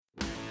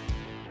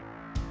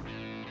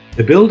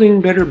The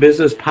Building Better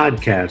Business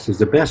podcast is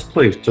the best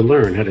place to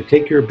learn how to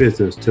take your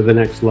business to the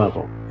next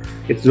level.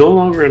 It's no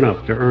longer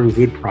enough to earn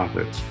good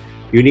profits.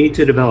 You need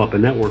to develop a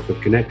network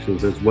of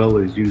connections as well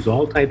as use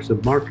all types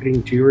of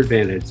marketing to your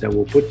advantage that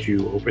will put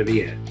you over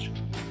the edge.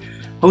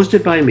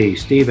 Hosted by me,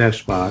 Steve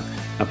Eschbach,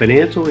 a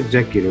financial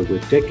executive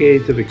with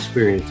decades of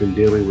experience in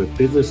dealing with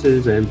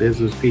businesses and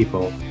business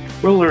people,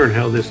 we'll learn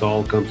how this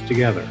all comes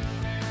together.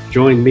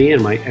 Join me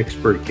and my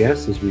expert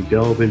guests as we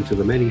delve into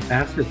the many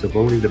facets of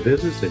owning a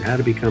business and how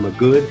to become a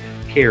good,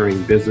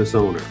 caring business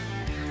owner.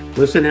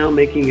 Listen how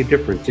making a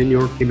difference in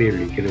your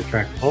community can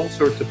attract all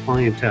sorts of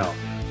clientele,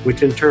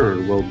 which in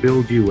turn will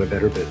build you a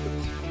better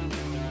business.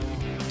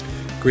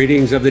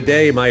 Greetings of the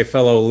day, my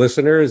fellow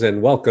listeners,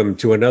 and welcome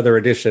to another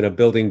edition of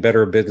Building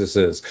Better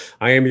Businesses.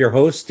 I am your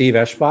host, Steve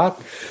Eschbach.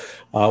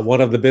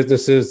 One of the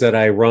businesses that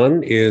I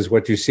run is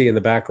what you see in the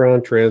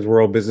background,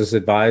 Transworld Business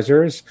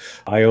Advisors.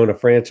 I own a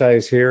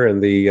franchise here in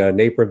the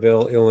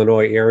Naperville,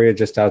 Illinois area,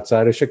 just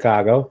outside of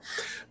Chicago.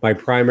 My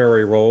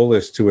primary role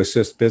is to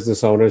assist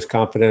business owners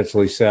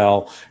confidentially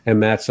sell and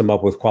match them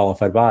up with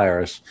qualified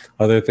buyers.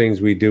 Other things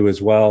we do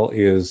as well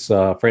is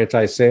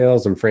franchise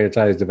sales and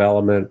franchise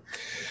development.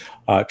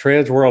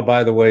 Transworld,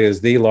 by the way,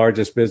 is the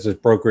largest business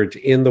brokerage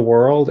in the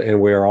world,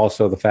 and we are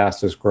also the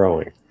fastest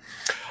growing.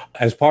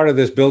 As part of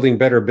this Building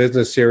Better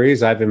Business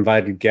series, I've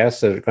invited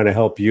guests that are going to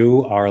help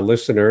you, our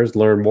listeners,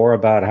 learn more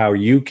about how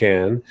you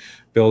can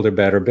build a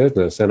better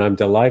business. And I'm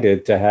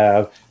delighted to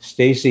have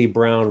Stacy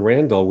Brown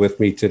Randall with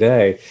me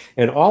today.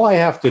 And all I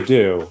have to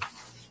do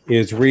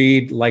is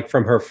read like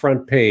from her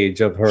front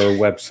page of her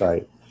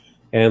website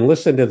and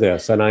listen to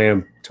this. And I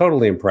am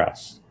totally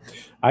impressed.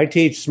 I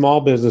teach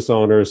small business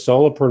owners,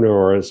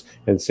 solopreneurs,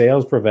 and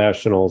sales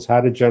professionals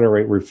how to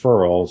generate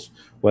referrals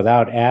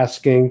without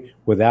asking,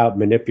 without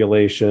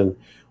manipulation,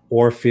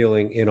 or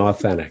feeling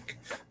inauthentic.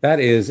 That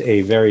is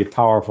a very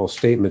powerful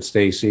statement,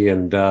 Stacy.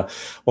 And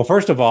well,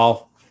 first of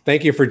all,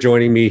 thank you for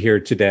joining me here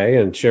today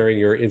and sharing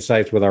your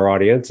insights with our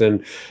audience.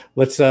 And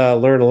let's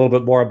learn a little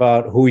bit more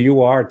about who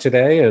you are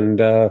today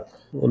and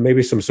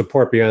maybe some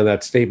support beyond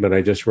that statement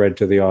I just read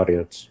to the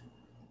audience.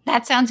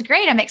 That sounds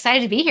great. I'm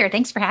excited to be here.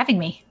 Thanks for having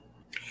me.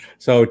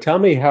 So tell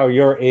me how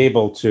you're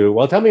able to,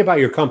 well, tell me about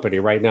your company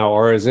right now,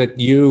 or is it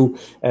you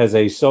as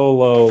a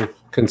solo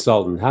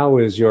consultant? How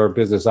is your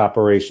business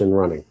operation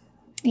running?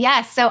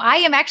 Yes. So I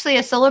am actually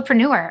a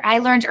solopreneur. I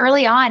learned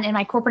early on in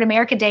my corporate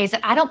America days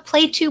that I don't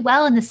play too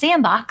well in the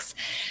sandbox.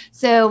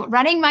 So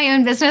running my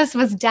own business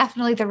was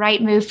definitely the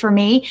right move for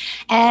me.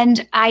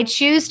 And I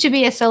choose to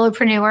be a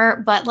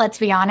solopreneur, but let's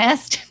be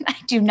honest, I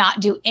do not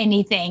do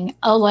anything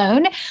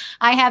alone.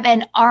 I have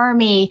an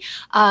army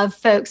of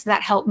folks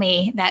that help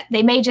me, that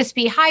they may just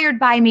be hired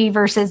by me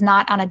versus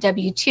not on a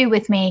W-2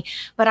 with me,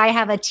 but I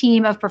have a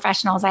team of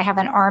professionals. I have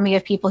an army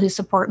of people who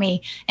support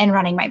me in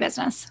running my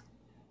business.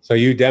 So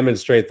you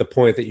demonstrate the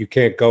point that you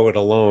can't go it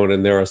alone,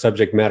 and there are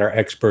subject matter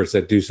experts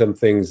that do some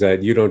things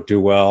that you don't do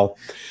well,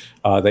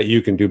 that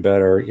you can do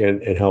better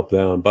and help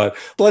them. But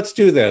let's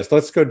do this.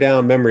 Let's go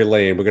down memory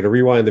lane. We're going to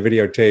rewind the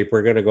videotape.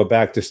 We're going to go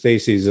back to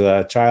Stacy's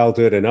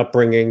childhood and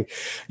upbringing.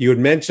 You had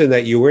mentioned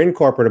that you were in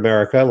corporate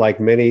America,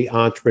 like many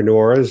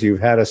entrepreneurs. You've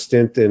had a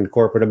stint in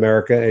corporate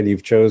America and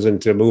you've chosen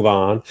to move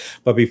on.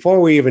 But before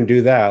we even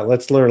do that,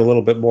 let's learn a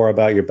little bit more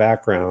about your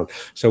background.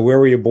 So where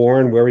were you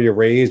born? Where were you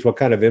raised? What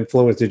kind of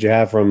influence did you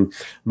have from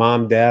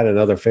mom, dad, and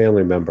other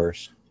family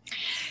members?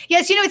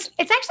 Yes, it's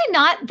actually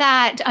not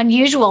that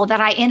unusual that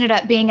I ended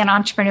up being an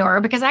entrepreneur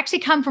because I actually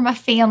come from a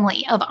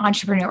family of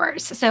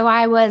entrepreneurs. So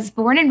I was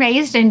born and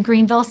raised in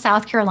Greenville,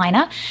 South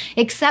Carolina,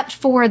 except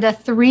for the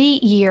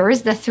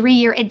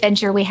 3-year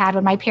adventure we had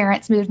when my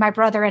parents moved my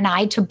brother and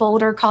I to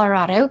Boulder,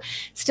 Colorado.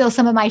 Still,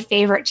 some of my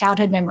favorite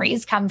childhood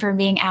memories come from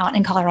being out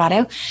in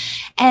Colorado.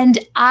 And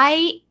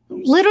I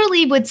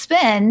literally would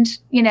spend,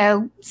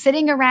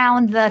 sitting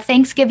around the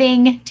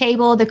Thanksgiving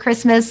table, the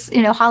Christmas,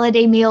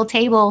 holiday meal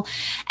table,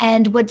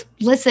 and would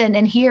listen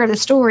and hear the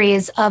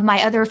stories of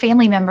my other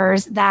family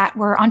members that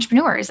were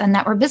entrepreneurs and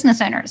that were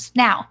business owners.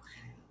 Now,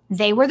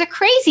 they were the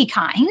crazy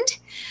kind.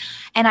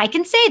 And I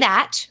can say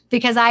that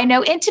because I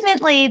know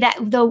intimately that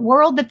the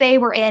world that they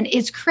were in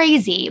is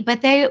crazy,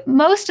 but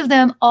most of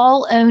them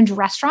all owned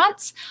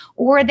restaurants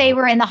or they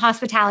were in the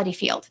hospitality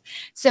field.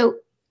 So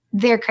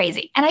they're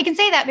crazy. And I can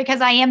say that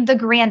because I am the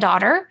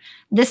granddaughter,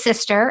 the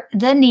sister,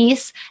 the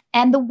niece,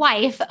 and the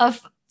wife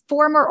of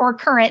former or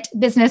current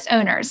business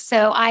owners.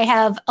 So I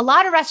have a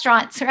lot of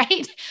restaurants, right?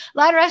 A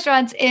lot of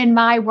restaurants in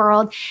my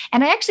world.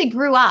 And I actually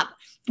grew up.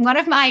 One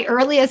of my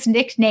earliest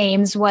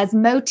nicknames was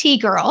Mo Tea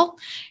Girl.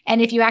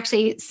 And if you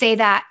actually say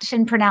that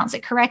and pronounce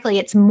it correctly,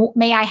 it's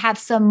may I have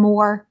some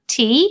more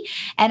tea?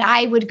 And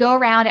I would go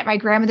around at my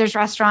grandmother's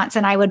restaurants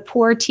and I would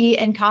pour tea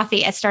and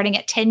coffee starting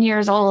at 10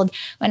 years old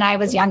when I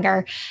was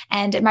younger.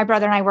 And my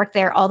brother and I worked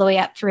there all the way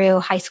up through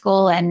high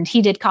school, and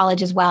he did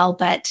college as well.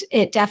 But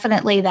it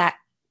definitely that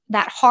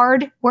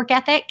hard work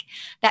ethic,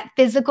 that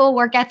physical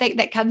work ethic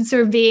that comes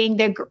from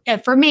being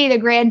for me, the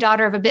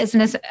granddaughter of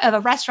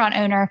a restaurant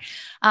owner,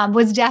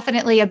 was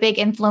definitely a big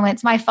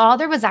influence. My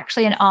father was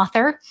actually an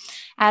author.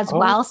 as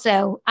well.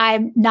 So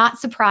I'm not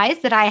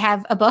surprised that I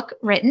have a book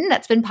written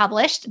that's been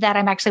published that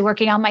I'm actually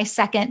working on my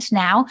second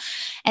now.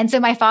 And so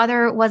my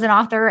father was an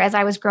author as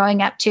I was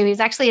growing up too. He's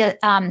actually,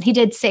 he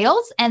did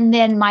sales. And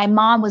then my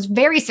mom was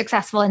very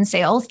successful in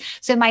sales.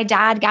 So my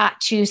dad got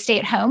to stay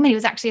at home. He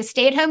was actually a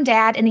stay-at-home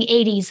dad in the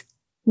 80s,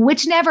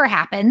 which never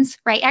happens,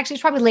 right? Actually,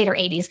 it's probably later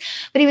 80s,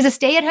 but he was a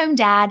stay-at-home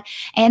dad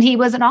and he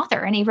was an author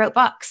and he wrote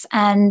books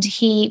and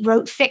he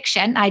wrote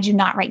fiction. I do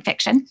not write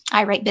fiction.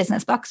 I write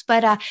business books,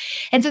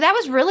 and so that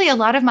was really a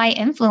lot of my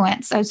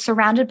influence. I was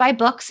surrounded by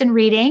books and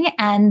reading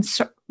and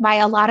by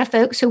a lot of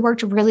folks who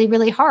worked really,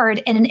 really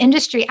hard in an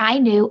industry I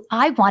knew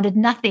I wanted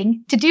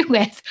nothing to do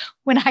with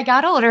when I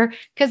got older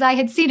because I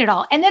had seen it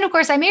all. And then, of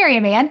course, I marry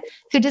a man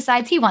who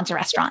decides he wants a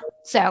restaurant.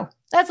 So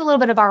that's a little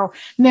bit of our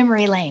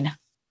memory lane.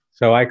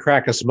 So I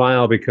crack a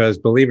smile because,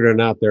 believe it or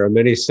not, there are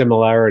many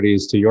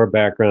similarities to your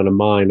background and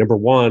mine. Number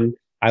one,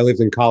 I lived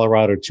in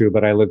Colorado too,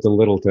 but I lived in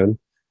Littleton.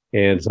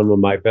 And some of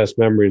my best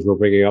memories were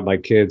bringing up my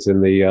kids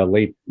in the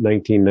late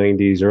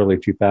 1990s, early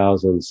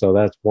 2000s. So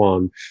that's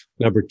one.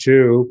 Number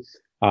two,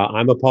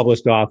 I'm a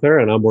published author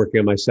and I'm working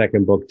on my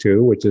second book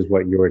too, which is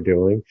what you are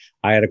doing.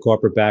 I had a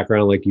corporate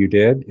background like you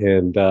did,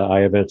 and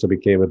I eventually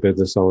became a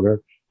business owner.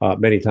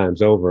 Many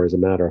times over, as a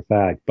matter of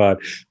fact. But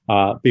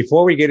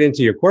before we get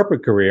into your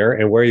corporate career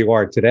and where you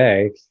are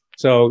today,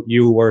 so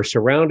you were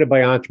surrounded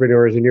by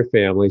entrepreneurs in your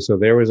family, so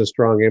there was a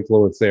strong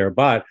influence there.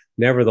 But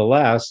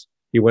nevertheless,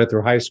 you went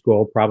through high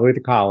school, probably to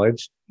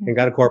college, and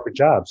got a corporate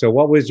job. So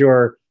what was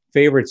your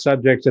favorite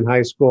subject in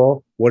high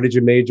school? What did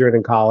you major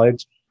in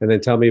college? And then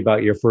tell me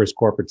about your first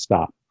corporate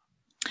stop.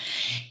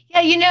 Yeah,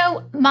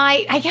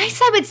 I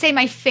guess I would say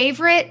my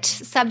favorite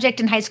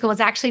subject in high school was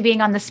actually being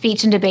on the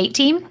speech and debate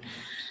team.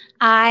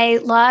 I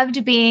loved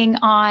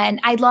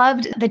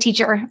the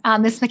teacher,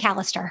 Miss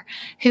McAllister,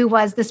 who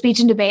was the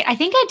speech and debate. I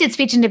think I did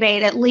speech and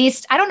debate at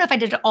least, I don't know if I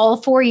did all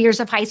 4 years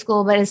of high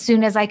school, but as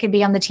soon as I could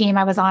be on the team,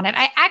 I was on it.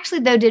 I actually,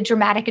 though, did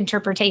dramatic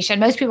interpretation.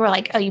 Most people were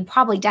like, oh, you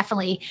probably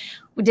definitely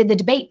did the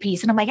debate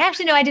piece. And I'm like,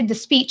 actually, no, I did the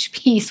speech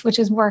piece, which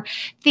is more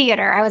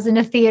theater. I was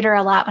into theater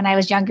a lot when I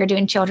was younger,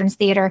 doing children's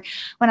theater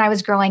when I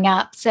was growing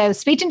up. So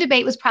speech and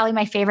debate was probably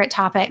my favorite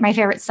topic, my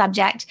favorite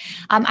subject.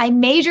 I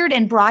majored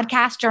in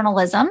broadcast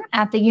journalism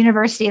at the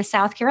University of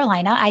South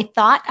Carolina. I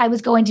thought I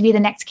was going to be the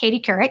next Katie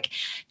Couric.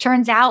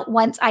 Turns out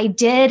once I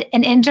did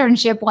an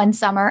internship one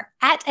summer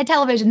at a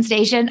television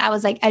station, I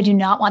was like, I do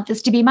not want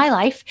this to be my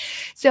life.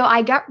 So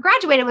I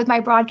graduated with my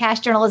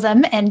broadcast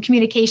journalism and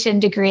communication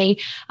degree,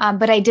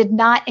 but I did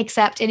not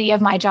accept any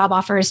of my job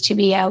offers to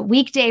be a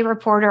weekday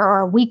reporter or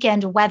a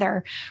weekend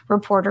weather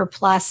reporter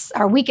plus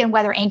our weekend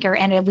weather anchor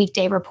and a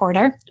weekday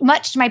reporter.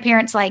 Much to my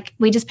parents, like,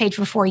 we just paid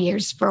for 4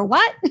 years for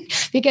what?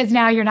 Because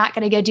now you're not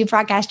going to go do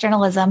broadcast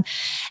journalism.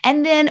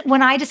 And then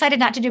when I decided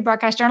not to do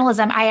broadcast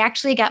journalism, I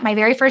actually got my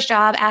very first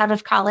job out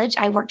of college.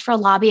 I worked for a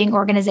lobbying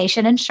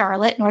organization in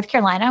Charlotte, North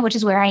Carolina, which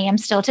is where I am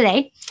still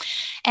today.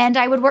 And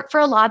I would work for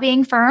a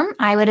lobbying firm.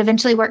 I would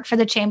eventually work for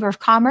the Chamber of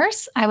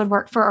Commerce. I would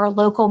work for our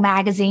local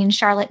magazine,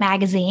 Charlotte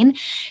Magazine.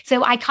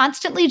 So I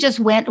constantly just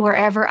went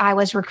wherever I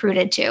was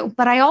recruited to.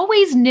 But I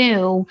always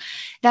knew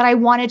that I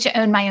wanted to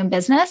own my own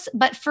business.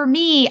 But for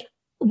me,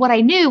 what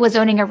I knew was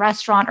owning a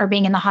restaurant or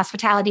being in the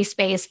hospitality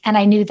space. And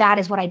I knew that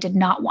is what I did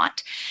not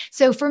want.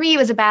 So for me, it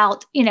was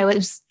about, it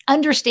was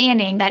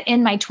understanding that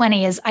in my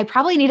 20s, I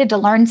probably needed to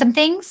learn some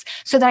things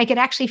so that I could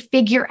actually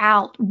figure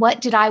out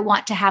what did I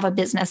want to have a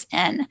business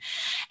in.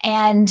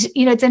 And,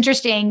 it's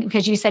interesting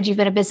because you said you've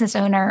been a business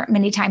owner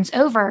many times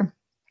over.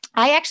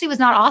 I actually was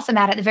not awesome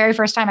at it the very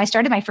first time I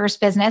started my first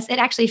business. It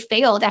actually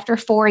failed after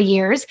 4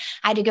 years.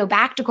 I had to go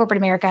back to corporate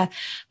America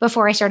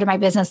before I started my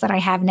business that I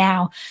have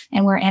now.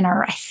 And we're in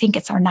I think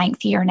it's our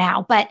 9th year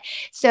now. But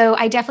so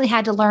I definitely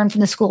had to learn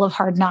from the school of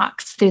hard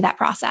knocks through that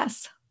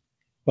process.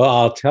 Well,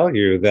 I'll tell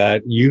you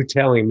that you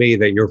telling me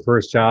that your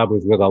first job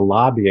was with a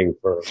lobbying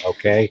firm,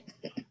 okay?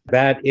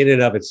 That in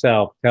and of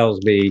itself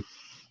tells me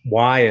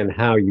why and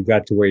how you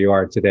got to where you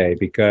are today.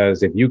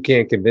 Because if you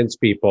can't convince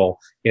people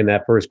in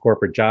that first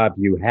corporate job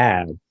you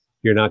had,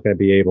 you're not going to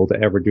be able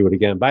to ever do it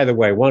again. By the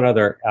way, one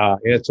other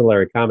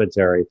ancillary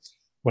commentary.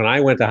 When I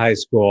went to high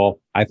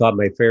school, I thought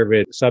my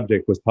favorite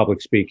subject was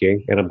public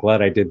speaking, and I'm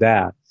glad I did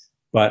that.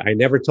 But I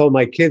never told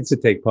my kids to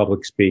take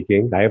public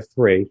speaking. I have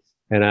 3,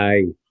 and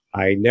I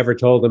never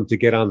told them to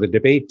get on the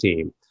debate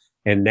team.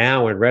 And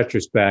now in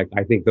retrospect,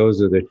 I think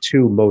those are the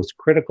 2 most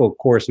critical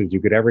courses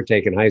you could ever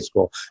take in high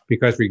school,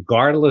 because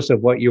regardless of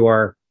what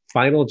your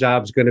final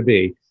job's going to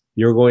be,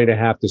 you're going to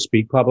have to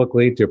speak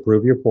publicly to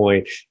prove your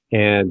point,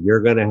 and you're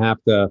going to have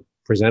to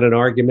present an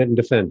argument and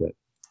defend it.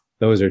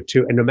 Those are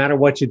 2. And no matter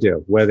what you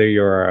do, whether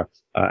you're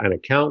an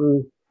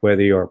accountant,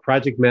 whether you're a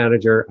project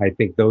manager, I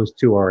think those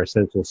 2 are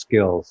essential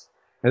skills.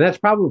 And that's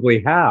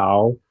probably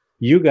how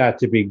you got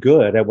to be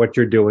good at what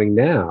you're doing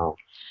now,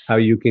 how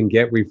you can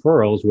get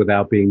referrals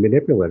without being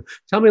manipulative.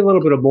 Tell me a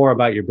little bit more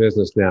about your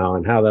business now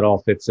and how that all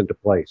fits into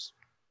place.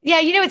 Yeah,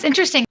 it's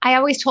interesting. I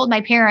always told my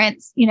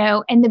parents,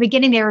 in the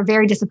beginning, they were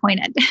very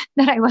disappointed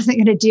that I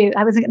wasn't going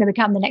to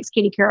become the next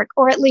Katie Couric,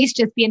 or at least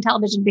just be in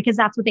television because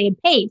that's what they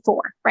had paid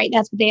for, right?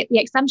 That's what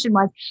the assumption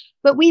was.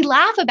 But we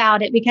laugh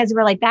about it because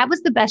we're like, that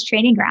was the best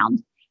training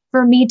ground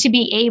for me to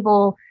be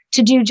able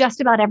to do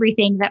just about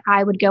everything that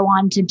I would go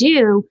on to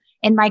do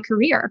in my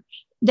career.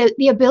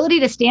 The ability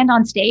to stand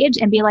on stage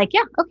and be like,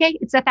 yeah, okay,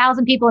 it's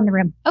 1,000 people in the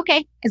room.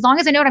 Okay, as long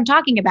as I know what I'm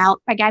talking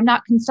about, like I'm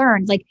not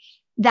concerned. Like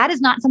that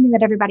is not something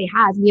that everybody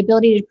has. The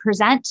ability to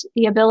present,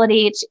 the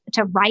ability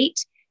to write,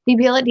 the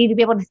ability to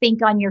be able to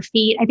think on your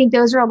feet. I think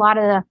those are a lot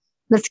of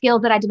the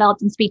skills that I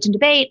developed in speech and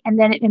debate. And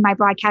then in my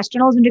broadcast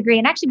journalism degree,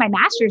 and actually my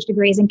master's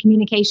degree is in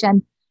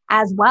communication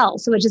as well.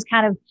 So it just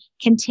kind of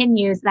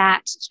continues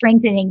that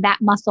strengthening that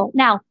muscle.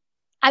 Now,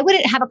 I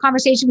wouldn't have a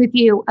conversation with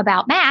you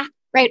about math,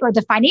 right? Or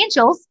the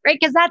financials, right?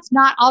 Because that's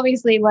not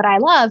obviously what I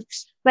love,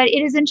 but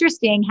it is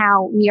interesting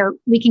how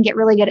we can get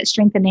really good at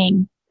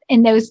strengthening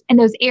in those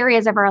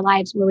areas of our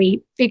lives where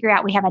we figure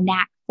out we have a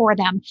knack for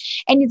them.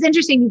 And it's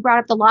interesting you brought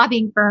up the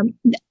lobbying firm.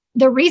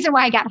 The reason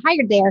why I got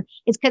hired there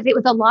is because it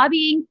was a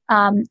lobbying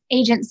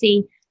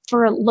agency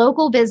for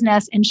local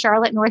business in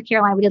Charlotte, North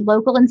Carolina. We did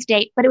local and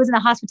state, but it was in the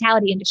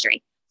hospitality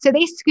industry. So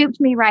they scooped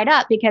me right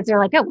up because they're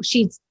like, oh, well,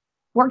 she's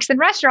works in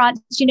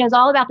restaurants. She knows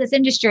all about this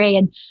industry.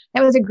 And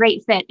that was a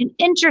great fit, an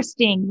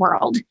interesting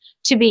world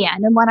to be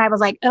in. And when I was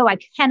like, oh, I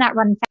cannot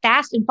run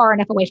fast and far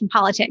enough away from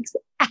politics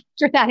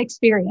after that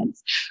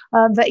experience.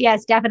 But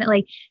yes,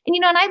 definitely. And,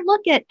 and I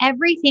look at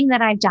everything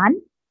that I've done.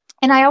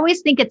 And I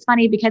always think it's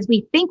funny because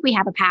we think we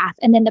have a path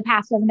and then the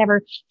path doesn't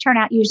ever turn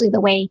out usually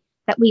the way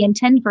that we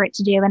intend for it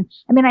to do. And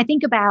I mean, I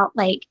think about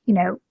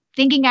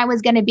thinking I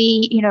was going to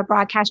be,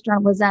 broadcast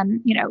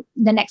journalism,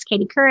 the next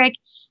Katie Couric,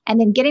 and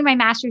then getting my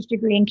master's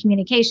degree in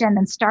communication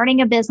and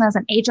starting a business,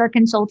 an HR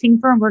consulting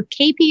firm where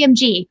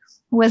KPMG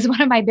was one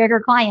of my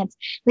bigger clients,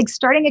 like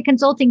starting a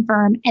consulting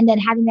firm and then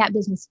having that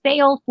business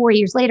fail 4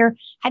 years later,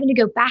 having to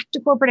go back to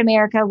corporate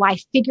America while I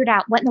figured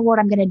out what in the world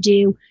I'm going to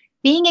do,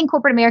 being in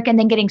corporate America and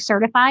then getting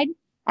certified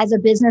as a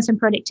business and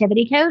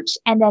productivity coach,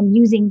 and then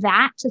using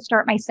that to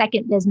start my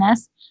second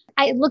business.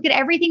 I look at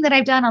everything that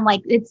I've done. I'm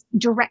like, it's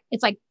direct.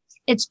 It's like,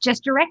 it's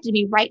just directed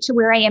me right to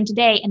where I am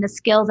today and the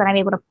skills that I'm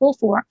able to pull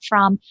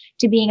from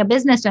to being a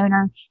business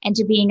owner and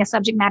to being a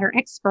subject matter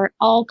expert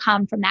all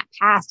come from that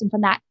past and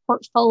from that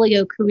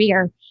portfolio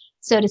career,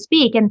 so to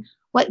speak. And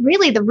what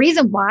really the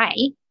reason why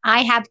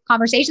I have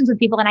conversations with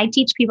people and I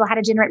teach people how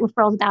to generate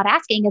referrals without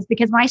asking is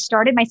because when I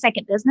started my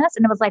second business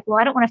and it was like, well,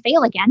 I don't want to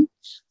fail again.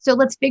 So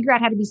let's figure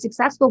out how to be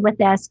successful with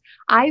this.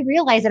 I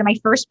realized that in my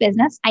first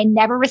business, I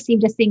never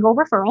received a single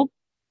referral,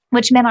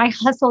 which meant I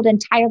hustled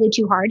entirely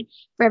too hard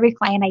for every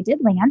client I did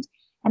land.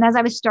 And as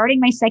I was starting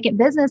my second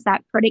business,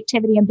 that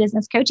productivity and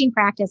business coaching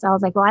practice, I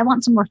was like, well, I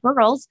want some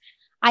referrals.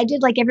 I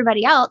did like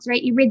everybody else,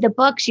 right? You read the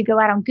books, you go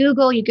out on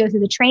Google, you go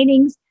through the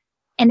trainings,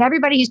 and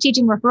everybody who's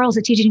teaching referrals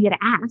is teaching you to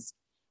ask.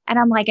 And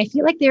I'm like, I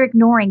feel like they're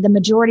ignoring the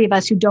majority of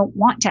us who don't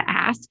want to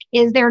ask.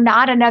 Is there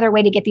not another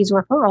way to get these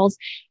referrals?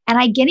 And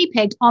I guinea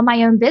pigged on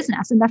my own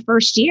business in the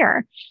first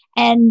year.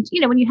 And,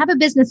 when you have a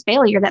business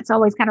failure, that's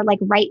always kind of like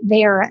right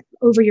there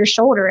over your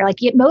shoulder.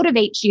 Like it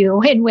motivates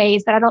you in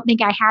ways that I don't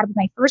think I had with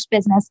my first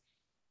business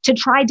to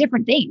try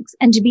different things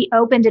and to be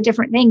open to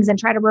different things and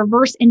try to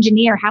reverse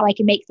engineer how I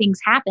can make things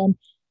happen.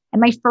 And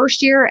my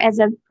first year as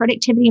a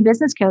productivity and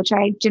business coach,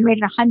 I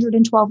generated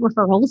 112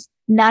 referrals,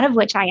 none of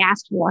which I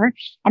asked for.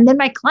 And then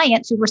my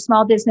clients who were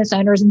small business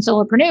owners and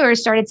solopreneurs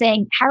started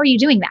saying, how are you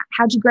doing that?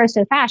 How'd you grow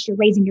so fast? You're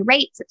raising your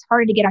rates. It's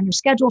harder to get on your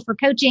schedule for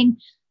coaching.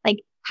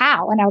 Like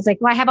how? And I was like,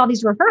 well, I have all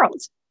these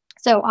referrals.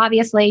 So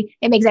obviously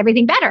it makes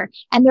everything better.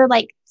 And they're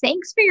like,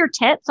 thanks for your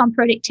tips on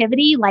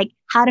productivity, like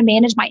how to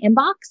manage my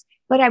inbox.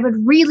 But I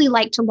would really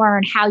like to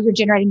learn how you're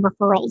generating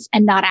referrals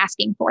and not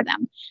asking for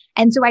them.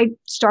 And so I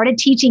started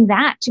teaching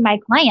that to my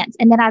clients.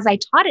 And then as I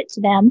taught it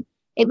to them,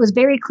 it was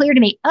very clear to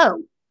me,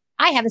 oh,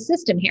 I have a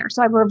system here.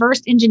 So I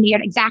reversed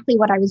engineered exactly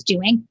what I was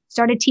doing,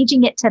 started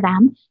teaching it to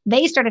them.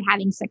 They started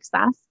having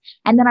success.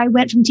 And then I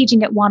went from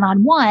teaching it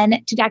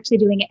one-on-one to actually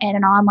doing it in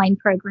an online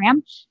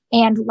program.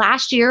 And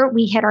last year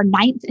we hit our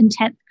 9th and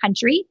 10th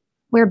country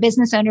where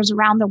business owners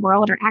around the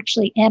world are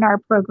actually in our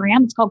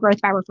program. It's called Growth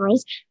by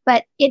Referrals.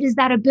 But it is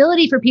that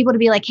ability for people to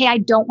be like, hey, I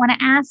don't want to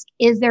ask.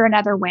 Is there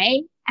another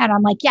way? And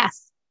I'm like,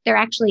 yes, there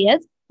actually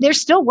is. There's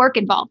still work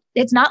involved.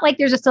 It's not like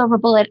there's a silver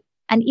bullet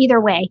on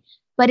either way,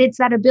 but it's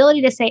that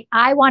ability to say,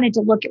 I wanted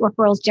to look at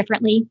referrals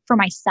differently for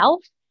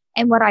myself.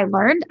 And what I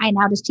learned, I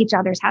now just teach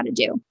others how to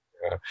do.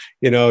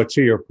 To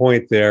your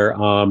point there,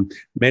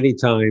 many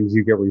times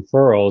you get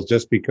referrals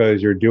just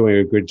because you're doing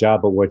a good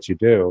job of what you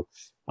do.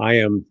 I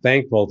am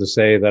thankful to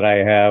say that I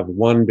have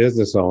one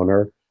business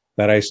owner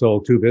that I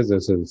sold 2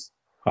 businesses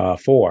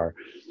for.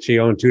 She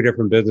owned 2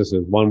 different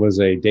businesses. One was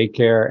a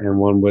daycare and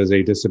one was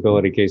a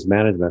disability case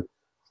management.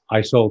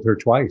 I sold her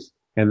twice.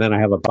 And then I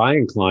have a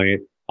buying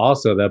client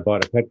also that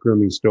bought a pet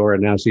grooming store,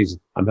 and now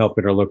I'm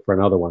helping her look for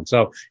another one.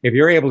 So if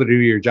you're able to do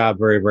your job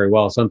very, very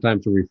well,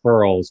 sometimes the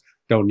referrals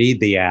don't need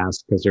the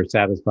ask because they're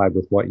satisfied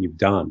with what you've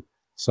done.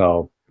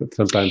 So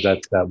sometimes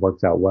that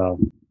works out well.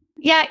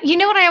 Yeah. You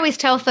know what I always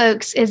tell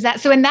folks is that,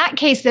 so in that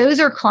case, those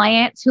are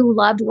clients who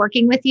loved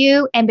working with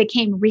you and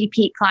became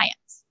repeat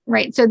clients,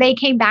 right? So they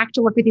came back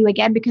to work with you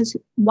again because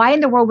why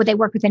in the world would they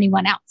work with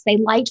anyone else? They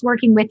liked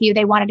working with you.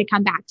 They wanted to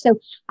come back. So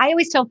I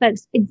always tell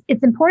folks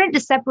it's important to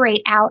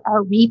separate out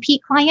our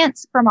repeat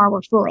clients from our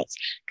referrals,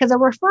 because a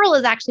referral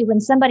is actually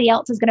when somebody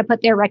else is going to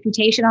put their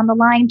reputation on the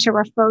line to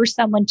refer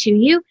someone to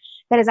you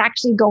that is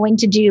actually going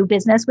to do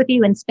business with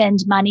you and spend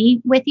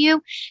money with you.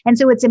 And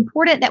so it's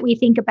important that we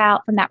think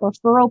about from that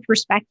referral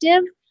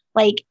perspective,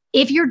 like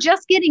if you're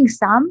just getting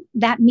some,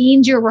 that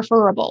means you're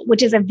referable,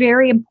 which is a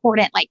very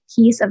important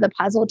piece of the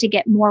puzzle to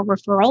get more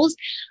referrals.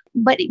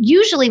 But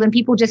usually when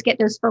people just get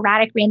those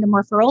sporadic random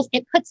referrals,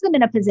 it puts them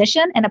in a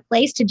position and a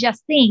place to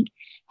just think,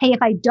 hey,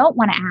 if I don't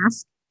want to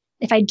ask,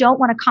 if I don't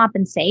want to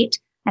compensate,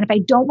 and if I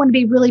don't want to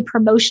be really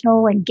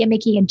promotional and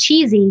gimmicky and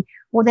cheesy,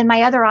 well, then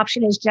my other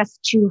option is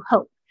just to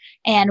hope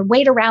and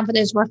wait around for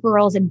those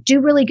referrals and do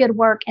really good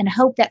work and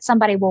hope that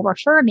somebody will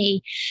refer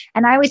me.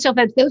 And I always tell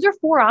folks, those are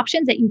 4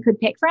 options that you could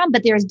pick from,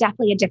 but there's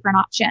definitely a different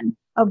option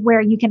of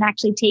where you can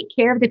actually take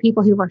care of the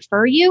people who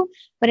refer you,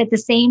 but at the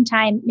same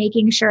time,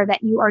 making sure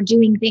that you are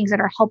doing things that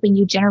are helping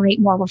you generate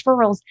more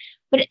referrals,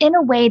 but in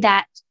a way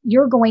that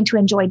you're going to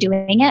enjoy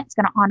doing it. It's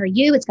going to honor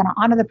you. It's going to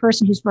honor the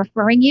person who's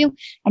referring you.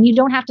 And you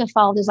don't have to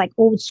follow those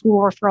old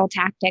school referral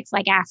tactics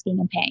like asking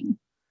and paying.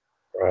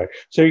 Right.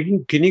 So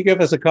can you give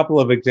us a couple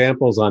of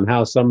examples on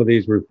how some of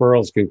these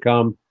referrals can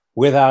come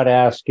without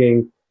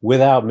asking,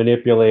 without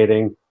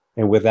manipulating,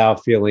 and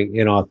without feeling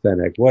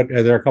inauthentic?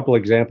 Are there a couple of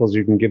examples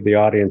you can give the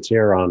audience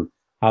here on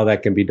how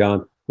that can be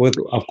done with,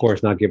 of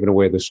course, not giving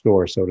away the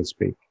store, so to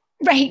speak?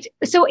 Right.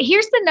 So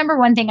here's the number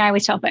one thing I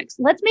always tell folks.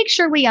 Let's make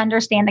sure we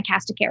understand the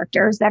cast of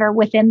characters that are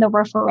within the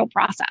referral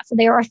process. So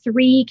there are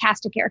 3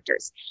 cast of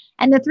characters.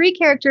 And the 3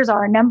 characters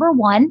are, number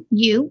 1,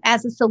 you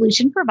as a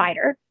solution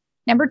provider.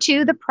 Number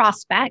 2, the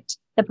prospect,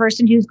 the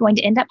person who's going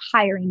to end up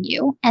hiring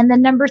you. And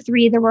then number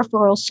 3, the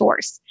referral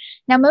source.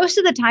 Now, most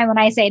of the time when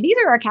I say these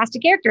are our cast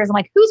of characters, I'm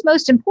like, who's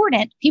most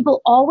important?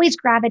 People always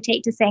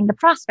gravitate to saying the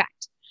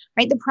prospect,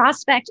 right? The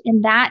prospect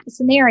in that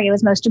scenario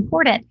is most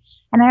important.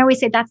 And I always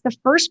say that's the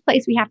first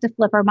place we have to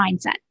flip our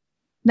mindset.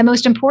 The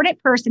most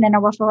important person in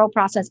a referral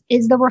process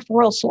is the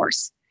referral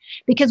source.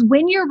 Because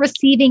when you're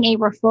receiving a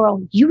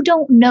referral, you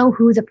don't know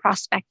who the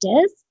prospect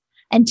is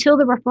until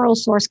the referral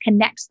source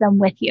connects them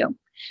with you.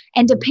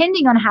 And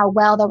depending on how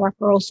well the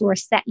referral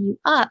source set you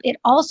up, it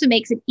also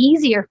makes it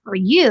easier for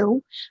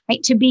you,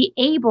 right, to be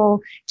able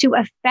to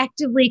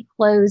effectively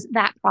close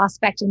that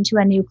prospect into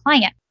a new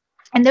client.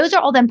 And those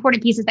are all the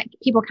important pieces that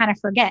people kind of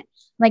forget.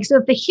 So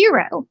if the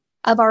hero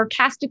of our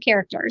cast of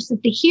characters,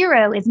 if the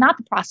hero is not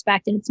the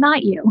prospect and it's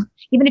not you,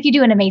 even if you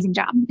do an amazing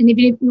job, and if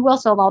you will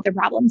solve all their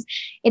problems,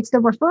 it's the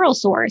referral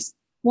source.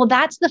 Well,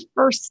 that's the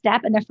first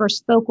step and the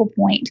first focal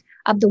point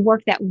of the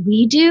work that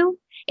we do,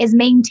 is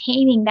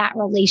maintaining that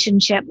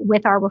relationship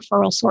with our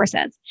referral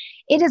sources.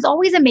 It is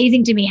always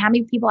amazing to me how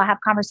many people I have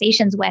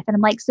conversations with. And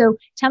I'm like, so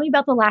tell me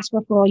about the last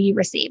referral you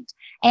received.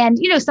 And,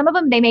 some of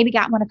them, they maybe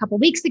got one a couple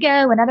of weeks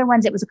ago, and other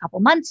ones, it was a couple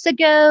months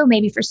ago.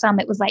 Maybe for some,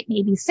 it was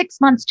maybe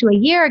 6 months to a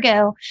year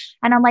ago.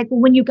 And I'm like, well,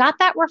 when you got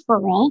that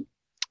referral,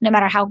 no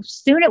matter how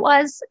soon it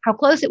was, how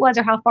close it was,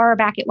 or how far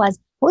back it was,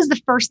 what was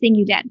the first thing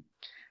you did? And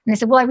they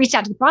said, well, I reached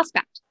out to the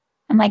prospect.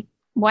 I'm like,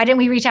 why didn't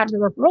we reach out to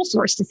the referral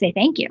source to say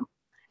thank you?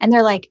 And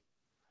they're like,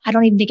 I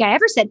don't even think I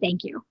ever said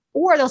thank you.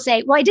 Or they'll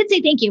say, well, I did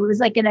say thank you. It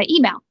was in an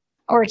email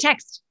or a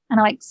text. And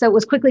I'm like, so it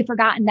was quickly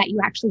forgotten that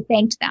you actually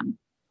thanked them.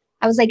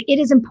 I was like, it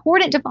is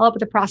important to follow up with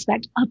the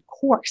prospect, of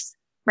course,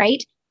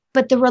 right?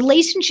 But the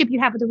relationship you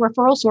have with the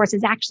referral source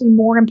is actually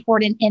more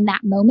important in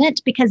that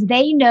moment because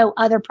they know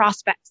other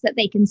prospects that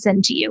they can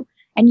send to you.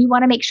 And you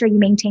want to make sure you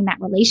maintain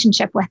that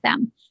relationship with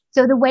them.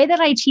 So the way that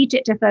I teach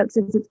it to folks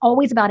is it's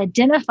always about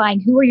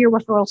identifying who are your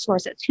referral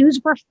sources, who's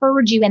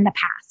referred you in the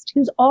past,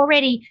 who's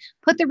already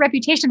put their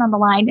reputation on the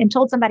line and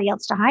told somebody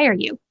else to hire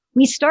you.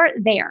 We start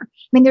there.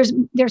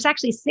 There's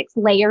actually 6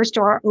 layers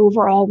to our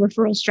overall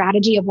referral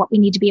strategy of what we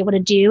need to be able to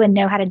do and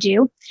know how to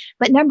do.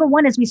 But number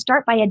 1 is we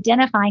start by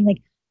identifying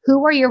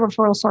who are your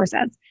referral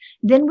sources.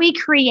 Then we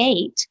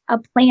create a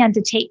plan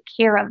to take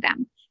care of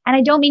them. And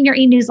I don't mean your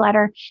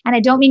e-newsletter. And I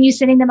don't mean you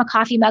sending them a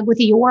coffee mug with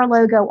your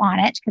logo on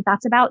it, because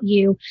that's about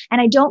you. And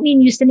I don't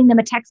mean you sending them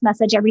a text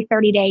message every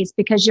 30 days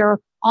because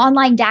your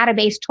online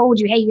database told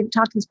you, hey, you've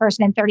talked to this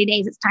person in 30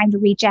 days. It's time to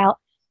reach out.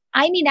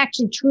 I mean,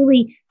 actually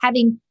truly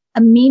having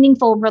a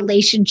meaningful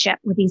relationship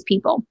with these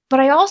people. But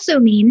I also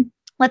mean,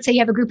 let's say you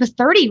have a group of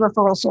 30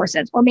 referral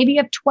sources, or maybe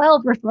you have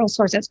 12 referral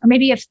sources, or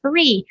maybe you have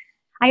 3.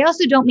 I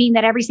also don't mean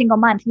that every single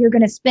month you're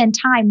going to spend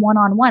time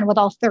one-on-one with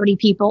all 30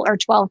 people or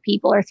 12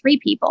 people or 3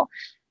 people.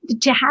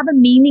 To have a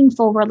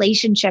meaningful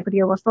relationship with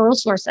your referral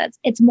sources,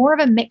 it's more of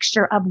a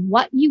mixture of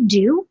what you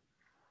do,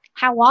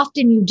 how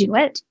often you do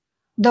it,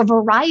 the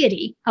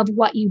variety of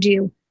what you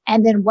do,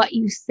 and then what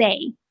you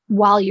say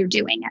while you're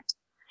doing it.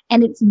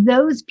 And it's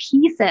those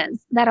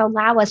pieces that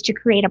allow us to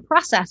create a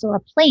process or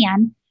a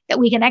plan that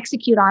we can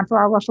execute on for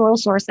our referral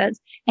sources.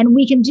 And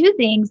we can do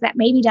things that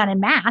may be done in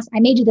mass.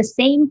 I may do the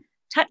same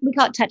we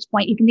call it touch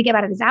point. You can think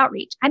about it as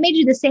outreach. I may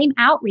do the same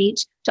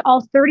outreach to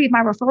all 30 of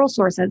my referral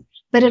sources,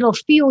 but it'll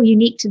feel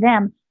unique to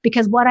them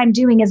because what I'm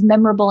doing is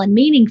memorable and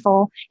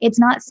meaningful. It's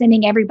not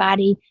sending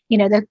everybody,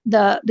 the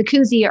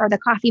koozie or the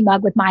coffee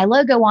mug with my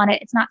logo on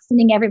it. It's not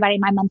sending everybody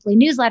my monthly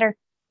newsletter.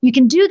 You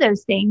can do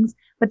those things,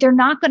 but they're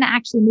not going to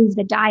actually move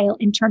the dial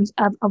in terms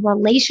of a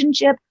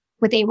relationship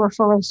with a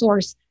referral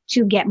source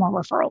to get more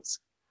referrals.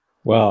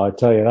 Well, I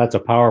tell you, that's a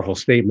powerful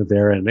statement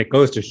there. And it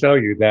goes to show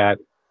you that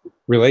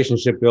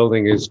relationship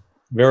building is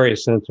very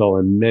essential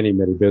in many,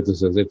 many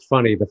businesses. It's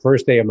funny, the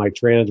first day of my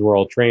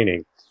Transworld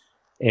training,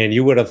 and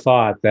you would have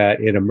thought that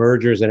in a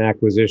mergers and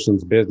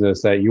acquisitions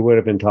business that you would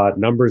have been taught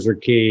numbers are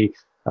key,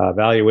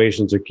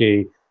 valuations are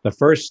key. The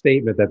first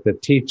statement that the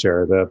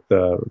teacher,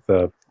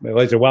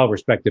 he's a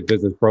well-respected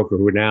business broker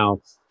who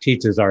now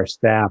teaches our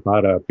staff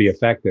how to be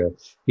effective,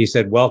 he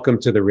said, "Welcome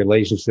to the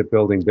relationship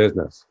building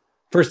business."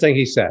 First thing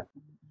he said.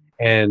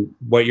 And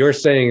what you're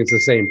saying is the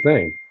same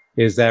thing,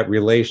 is that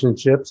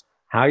relationships,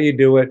 how you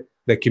do it,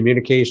 the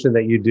communication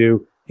that you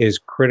do is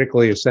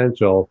critically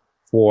essential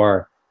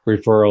for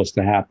referrals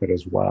to happen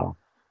as well.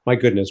 My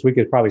goodness, we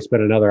could probably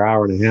spend another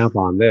hour and a half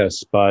on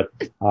this, but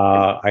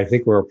I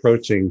think we're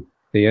approaching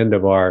the end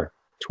of our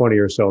 20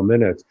 or so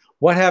minutes.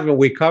 What haven't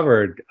we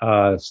covered,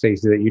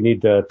 Stacey, that you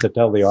need to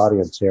tell the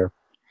audience here?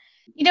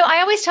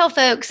 I always tell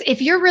folks,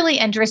 if you're really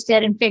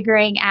interested in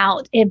figuring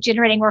out if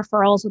generating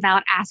referrals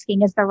without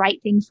asking is the right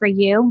thing for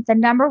you, the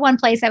number one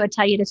place I would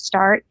tell you to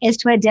start is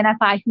to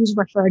identify who's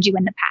referred you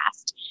in the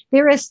past.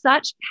 There is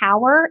such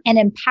power and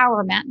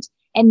empowerment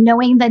in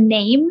knowing the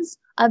names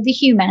of the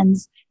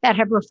humans that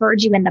have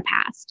referred you in the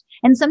past.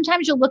 And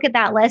sometimes you'll look at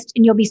that list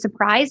and you'll be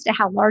surprised at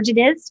how large it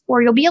is,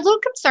 or you'll be a little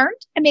concerned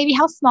at maybe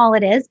how small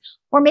it is.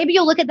 Or maybe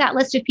you'll look at that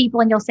list of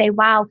people and you'll say,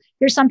 wow,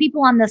 there's some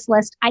people on this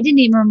list I didn't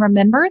even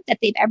remember that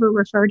they've ever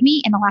referred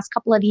me in the last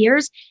couple of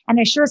years. And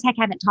I sure as heck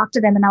haven't talked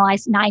to them in the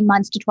last 9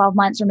 months to 12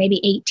 months or maybe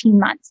 18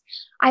 months.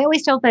 I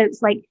always tell folks,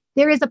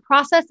 there is a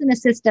process and a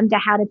system to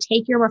how to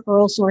take your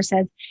referral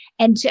sources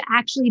and to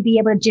actually be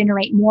able to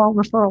generate more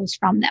referrals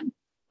from them.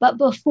 But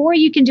before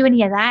you can do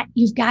any of that,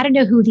 you've got to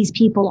know who these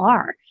people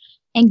are.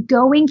 And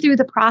going through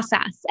the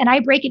process, and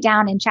I break it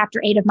down in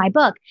chapter 8 of my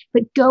book,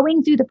 but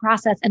going through the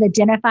process of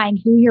identifying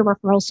who your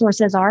referral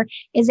sources are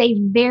is a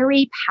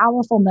very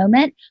powerful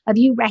moment of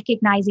you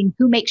recognizing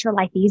who makes your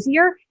life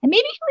easier and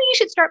maybe who you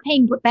should start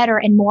paying better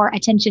and more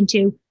attention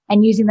to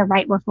and using the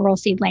right referral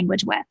seed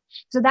language with.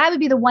 So that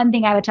would be the one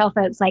thing I would tell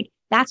folks,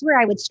 that's where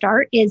I would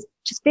start, is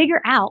just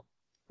figure out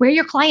where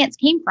your clients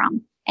came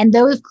from. And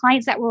those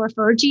clients that were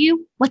referred to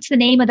you, what's the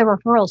name of the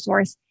referral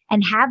source?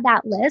 And have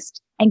that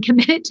list and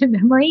commit it to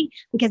memory,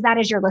 because that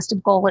is your list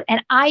of goals.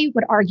 And I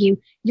would argue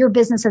your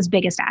business's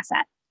biggest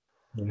asset.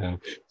 Yeah.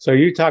 So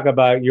you talk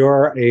about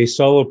you're a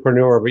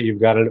solopreneur, but you've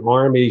got an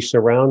army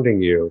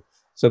surrounding you.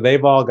 So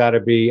they've all got to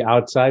be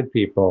outside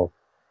people.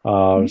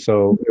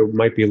 So it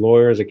might be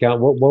lawyers,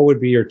 accountants. What would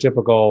be your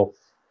typical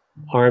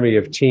army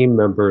of team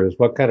members?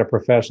 What kind of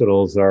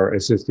professionals are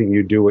assisting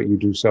you do what you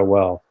do so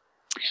well?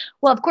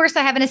 Well, of course,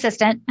 I have an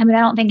assistant. I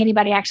don't think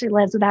anybody actually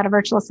lives without a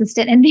virtual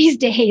assistant in these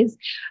days.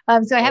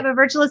 So I have a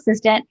virtual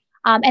assistant.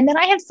 And then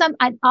I have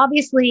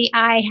obviously,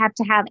 I have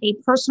to have a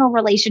personal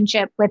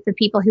relationship with the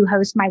people who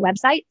host my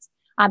websites,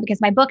 because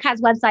my book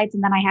has websites.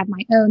 And then I have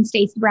my own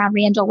Stacey Brown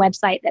Rangel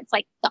website that's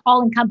like the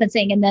all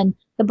encompassing. And then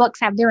the books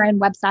have their own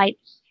website.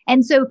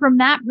 And so from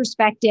that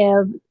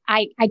perspective,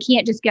 I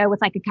can't just go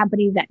with a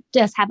company that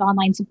does have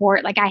online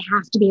support. I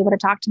have to be able to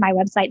talk to my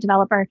website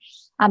developer,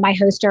 my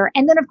hoster.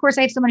 And then, of course,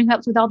 I have someone who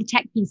helps with all the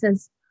tech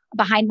pieces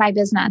behind my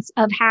business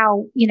of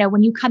how,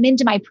 when you come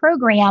into my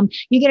program,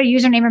 you get a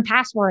username and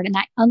password, and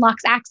that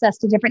unlocks access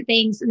to different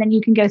things. And then you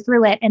can go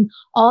through it. And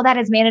all that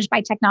is managed by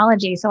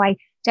technology. So I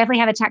definitely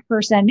have a tech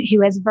person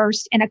who is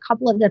versed in a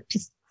couple of the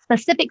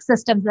specific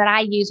systems that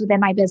I use within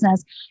my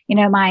business,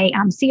 my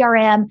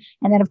CRM,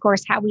 and then of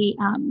course how we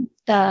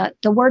the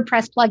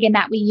WordPress plugin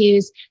that we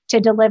use to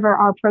deliver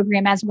our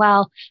program as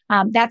well.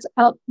 That's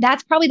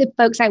probably the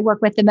folks I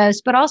work with the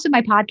most, but also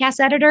my podcast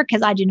editor,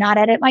 because I do not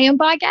edit my own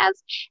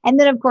podcast. And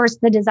then of course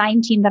the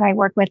design team that I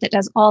work with that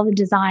does all the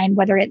design,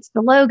 whether it's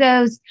the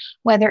logos,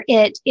 whether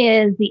it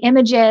is the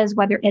images,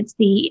 whether it's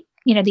the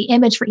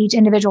image for each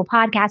individual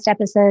podcast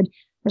episode.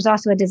 There's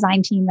also a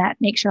design team that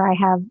makes sure I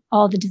have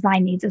all the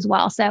design needs as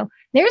well. So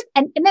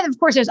and then of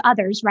course there's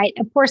others, right?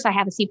 Of course I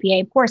have a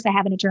CPA, of course I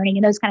have an attorney,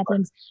 and those kind of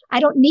things. I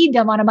don't need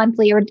them on a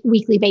monthly or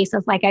weekly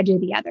basis like I do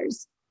the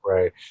others.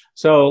 Right.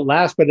 So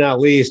last but not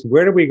least,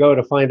 where do we go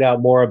to find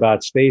out more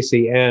about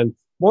Stacey? And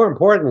more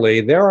importantly,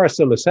 there are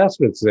some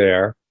assessments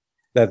there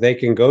that they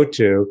can go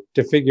to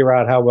figure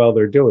out how well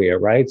they're doing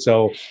it, right?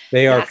 So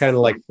they are kind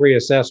of like free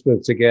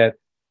assessments to get,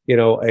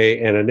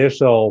 an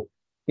initial,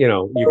 you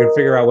can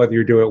figure out whether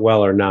you do it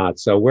well or not.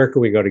 So where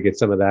can we go to get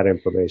some of that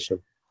information?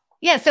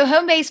 Yeah, so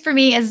home base for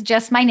me is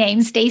just my name,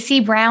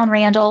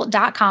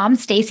 StaceyBrownRandall.com.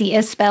 Stacey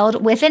is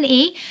spelled with an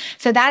E.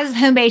 So that is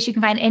home base. You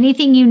can find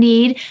anything you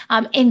need,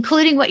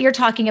 including what you're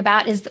talking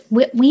about is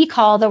what we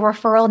call the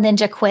Referral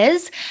Ninja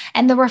Quiz.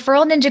 And the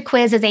Referral Ninja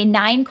Quiz is a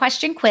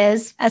 9-question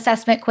quiz,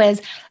 assessment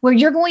quiz, where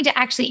you're going to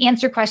actually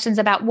answer questions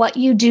about what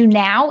you do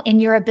now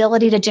and your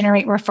ability to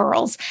generate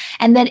referrals.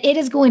 And then it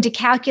is going to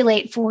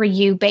calculate for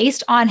you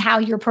based on how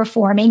you're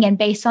performing and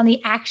based on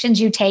the actions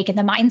you take and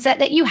the mindset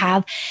that you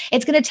have.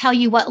 It's going to tell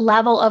you what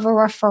level of a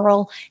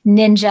referral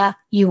ninja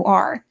you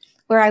are.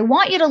 Where I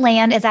want you to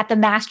land is at the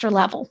master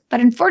level. But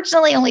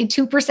unfortunately, only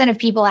 2% of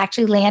people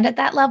actually land at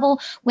that level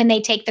when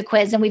they take the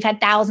quiz. And we've had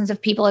thousands of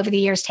people over the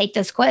years take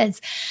this quiz.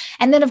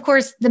 And then, of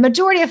course, the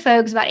majority of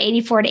folks, about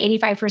 84 to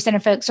 85%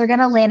 of folks, are going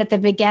to land at the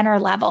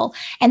beginner level.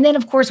 And then,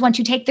 of course, once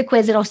you take the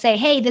quiz, it'll say,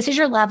 hey, this is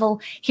your level.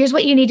 Here's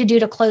what you need to do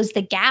to close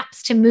the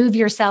gaps to move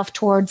yourself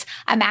towards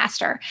a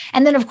master.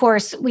 And then, of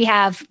course, we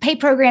have paid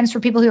programs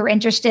for people who are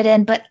interested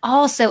in, but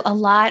also a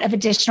lot of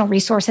additional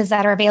resources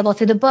that are available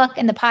through the book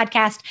and the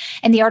podcast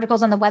and the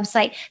articles on the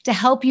website to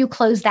help you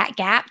close that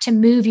gap to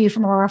move you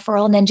from a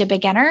referral ninja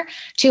beginner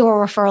to a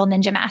referral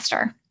ninja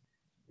master.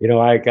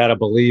 I got to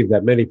believe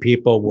that many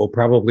people will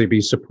probably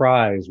be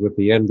surprised with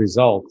the end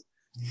result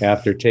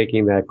after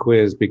taking that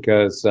quiz,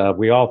 because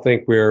we all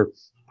think we're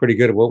pretty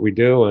good at what we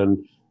do. And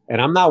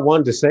I'm not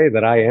one to say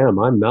that I am.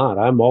 I'm not.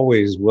 I'm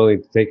always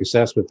willing to take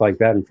assessments like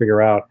that and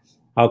figure out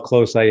how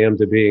close I am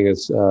to being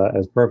as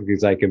perfect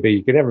as I can be.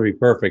 You can never be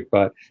perfect,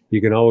 but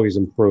you can always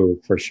improve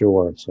for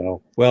sure.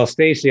 So, well,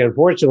 Stacey,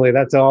 unfortunately,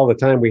 that's all the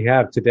time we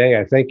have today.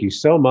 I thank you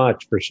so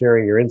much for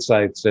sharing your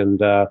insights, and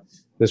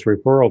this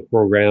referral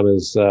program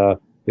is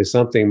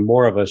something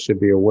more of us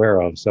should be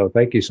aware of. So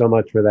thank you so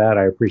much for that.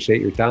 I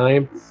appreciate your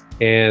time.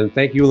 And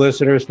thank you,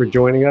 listeners, for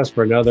joining us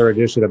for another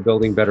edition of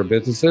Building Better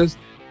Businesses.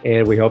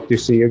 And we hope to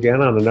see you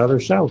again on another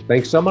show.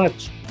 Thanks so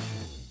much.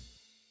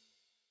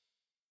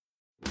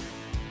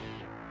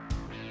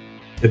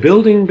 The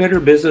Building Better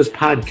Business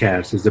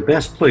podcast is the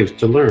best place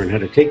to learn how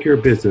to take your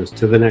business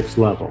to the next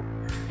level.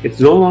 It's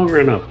no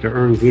longer enough to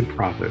earn good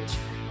profits.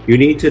 You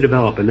need to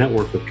develop a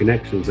network of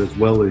connections as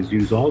well as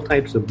use all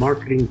types of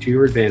marketing to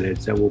your advantage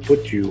that will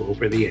put you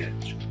over the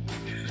edge.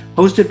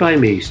 Hosted by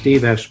me,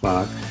 Steve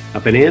Eschbach, a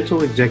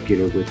financial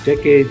executive with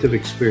decades of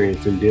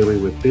experience in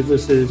dealing with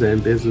businesses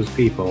and business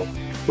people,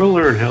 we'll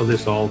learn how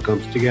this all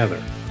comes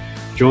together.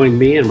 Join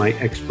me and my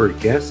expert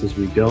guests as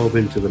we delve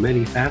into the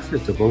many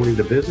facets of owning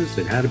the business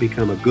and how to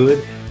become a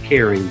good,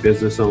 caring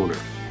business owner.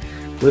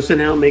 Listen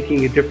how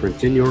making a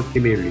difference in your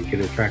community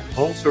can attract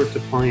all sorts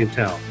of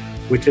clientele,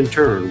 which in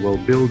turn will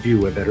build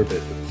you a better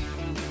business.